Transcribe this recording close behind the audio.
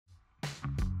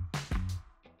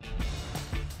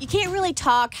You can't really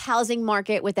talk housing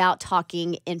market without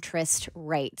talking interest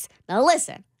rates. Now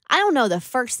listen, I don't know the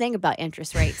first thing about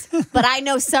interest rates, but I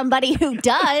know somebody who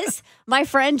does. My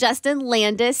friend Justin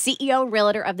Landis, CEO and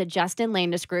Realtor of the Justin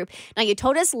Landis Group. Now you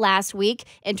told us last week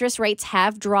interest rates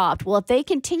have dropped. Well, if they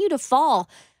continue to fall,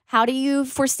 how do you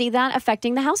foresee that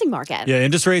affecting the housing market? Yeah,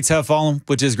 interest rates have fallen,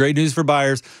 which is great news for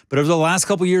buyers. But over the last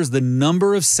couple of years, the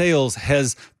number of sales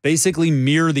has basically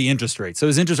mirrored the interest rate. So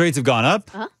as interest rates have gone up,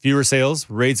 fewer sales,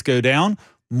 rates go down,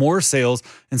 more sales.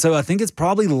 And so I think it's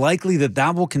probably likely that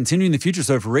that will continue in the future.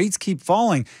 So if rates keep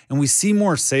falling and we see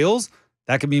more sales,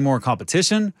 that could be more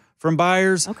competition from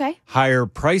buyers, higher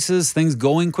prices, things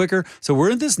going quicker. So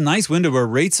we're in this nice window where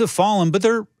rates have fallen, but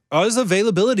there is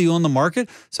availability on the market.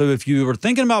 So if you were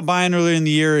thinking about buying earlier in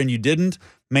the year and you didn't,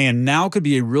 man, now could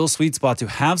be a real sweet spot to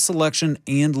have selection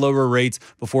and lower rates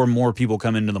before more people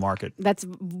come into the market. That's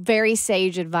very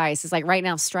sage advice. It's like right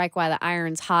now, strike while the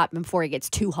iron's hot before it gets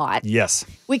too hot. Yes.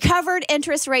 We covered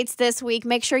interest rates this week.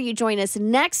 Make sure you join us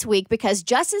next week because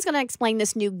Justin's going to explain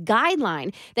this new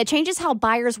guideline that changes how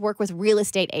buyers work with real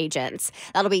estate agents.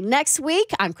 That'll be next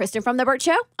week. I'm Kristen from The Burt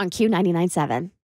Show on Q99.7.